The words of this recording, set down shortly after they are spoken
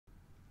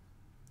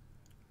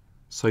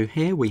So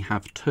here we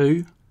have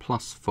 2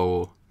 plus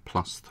 4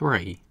 plus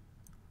 3.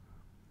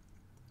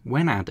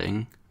 When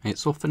adding,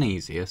 it's often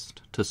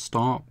easiest to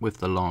start with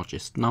the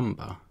largest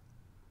number.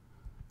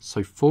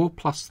 So 4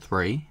 plus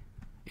 3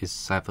 is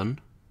 7.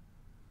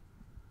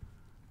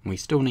 We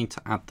still need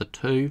to add the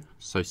 2,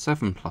 so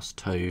 7 plus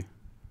 2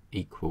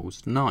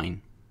 equals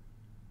 9.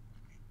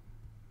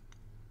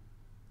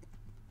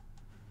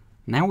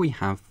 Now we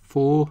have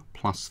 4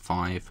 plus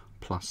 5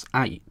 plus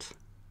 8.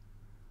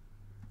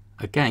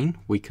 Again,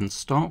 we can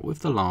start with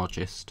the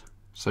largest,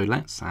 so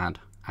let's add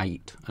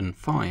 8 and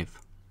 5.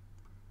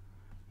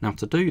 Now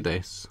to do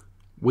this,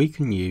 we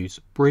can use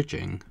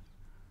bridging.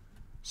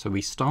 So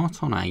we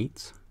start on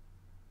 8.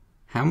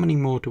 How many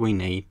more do we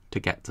need to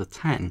get to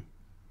 10?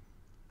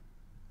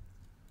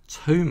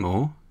 2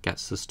 more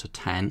gets us to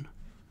 10,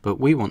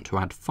 but we want to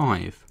add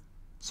 5.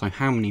 So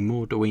how many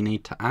more do we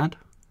need to add?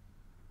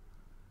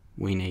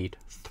 We need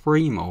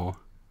 3 more,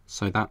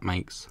 so that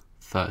makes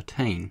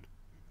 13.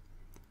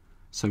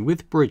 So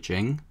with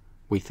bridging,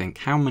 we think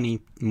how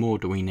many more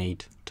do we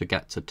need to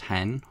get to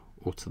 10,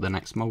 or to the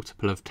next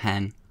multiple of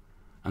 10,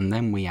 and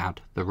then we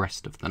add the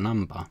rest of the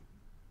number.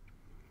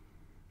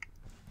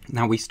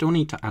 Now we still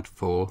need to add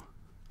 4,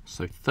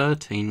 so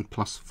 13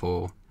 plus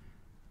 4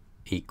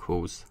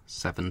 equals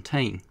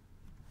 17.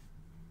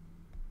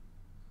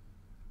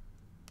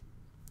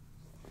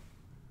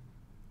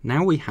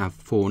 Now we have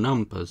 4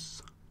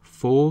 numbers,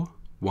 4,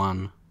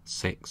 1,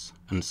 6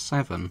 and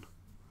 7.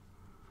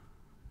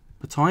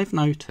 But I've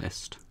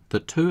noticed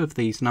that 2 of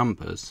these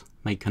numbers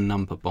make a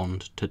number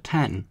bond to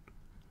 10.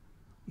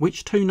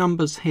 Which 2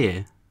 numbers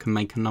here can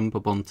make a number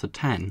bond to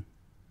 10?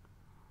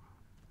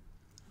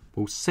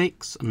 Well,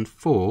 6 and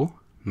 4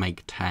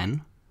 make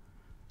 10.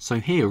 So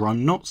here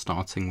I'm not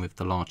starting with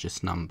the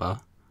largest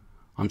number.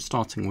 I'm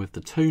starting with the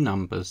 2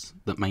 numbers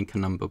that make a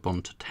number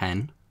bond to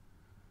 10.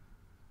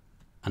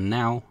 And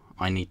now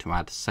I need to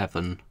add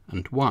 7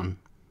 and 1.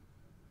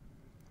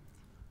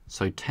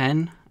 So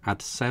 10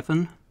 add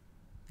 7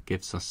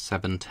 gives us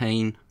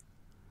 17,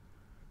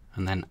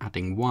 and then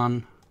adding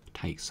 1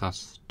 takes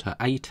us to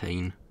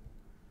 18.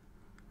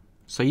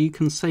 So you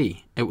can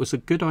see it was a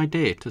good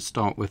idea to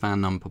start with our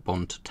number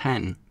bond to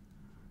 10,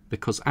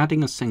 because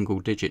adding a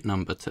single digit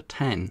number to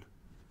 10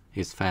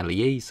 is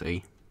fairly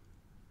easy.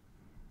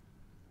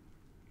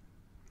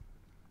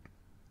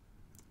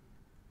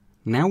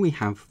 Now we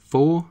have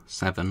 4,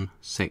 7,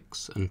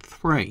 6 and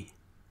 3.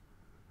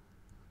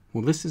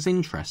 Well, this is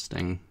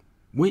interesting.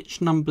 Which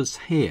numbers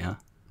here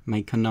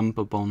make a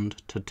number bond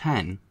to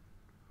 10?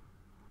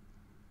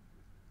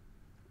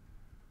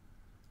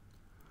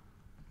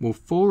 Well,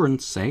 4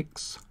 and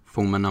 6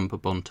 form a number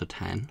bond to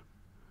 10,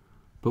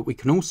 but we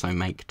can also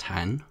make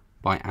 10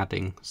 by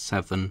adding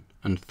 7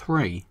 and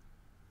 3.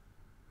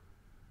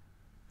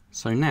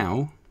 So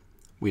now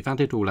we've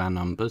added all our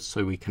numbers,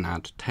 so we can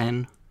add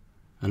 10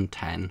 and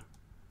 10,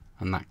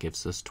 and that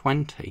gives us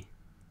 20.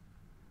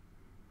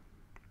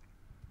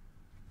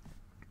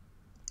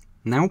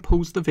 Now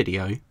pause the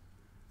video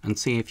and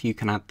see if you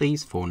can add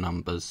these 4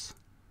 numbers,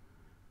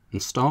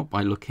 and start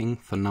by looking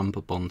for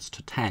number bonds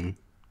to 10.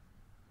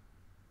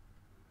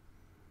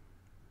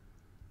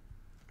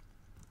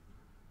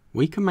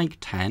 We can make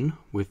 10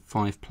 with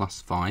 5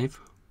 plus 5,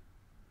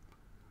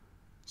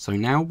 so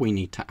now we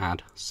need to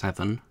add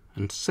 7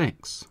 and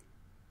 6.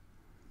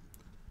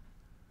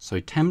 So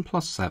 10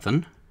 plus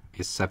 7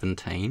 is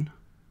 17.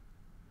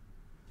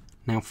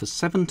 Now for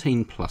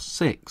 17 plus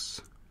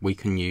 6 we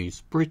can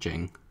use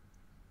bridging.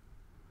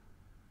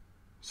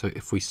 So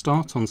if we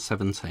start on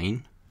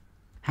 17,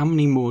 how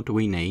many more do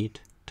we need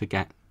to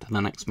get to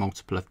the next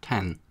multiple of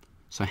 10?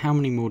 So how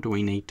many more do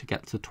we need to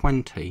get to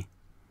 20?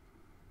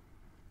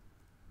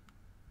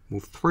 Well,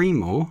 3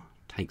 more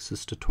takes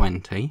us to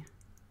 20.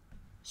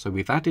 So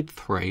we've added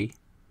 3,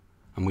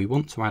 and we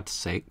want to add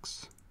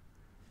 6.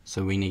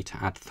 So we need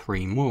to add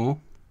 3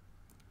 more,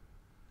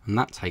 and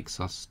that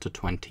takes us to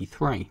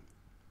 23.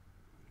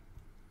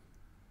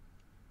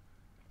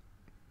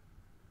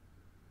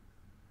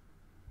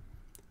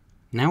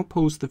 Now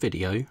pause the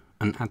video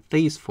and add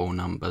these 4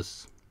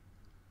 numbers.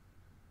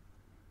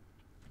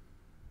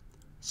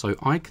 So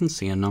I can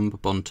see a number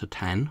bond to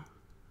 10.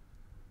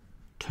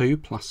 2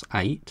 plus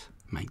 8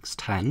 makes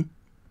 10.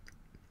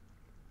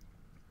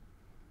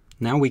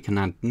 Now we can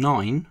add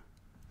 9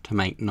 to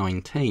make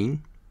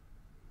 19.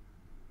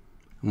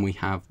 And we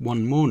have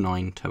 1 more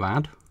 9 to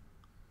add.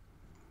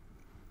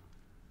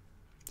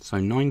 So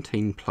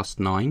 19 plus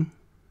 9.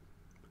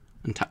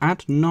 And to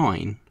add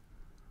 9,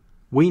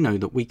 we know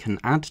that we can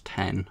add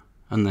 10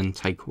 and then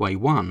take away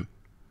 1.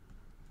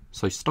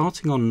 So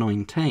starting on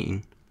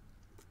 19,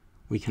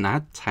 we can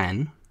add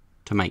 10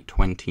 to make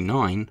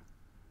 29,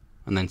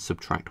 and then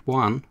subtract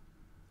 1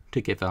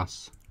 to give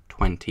us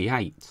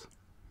 28.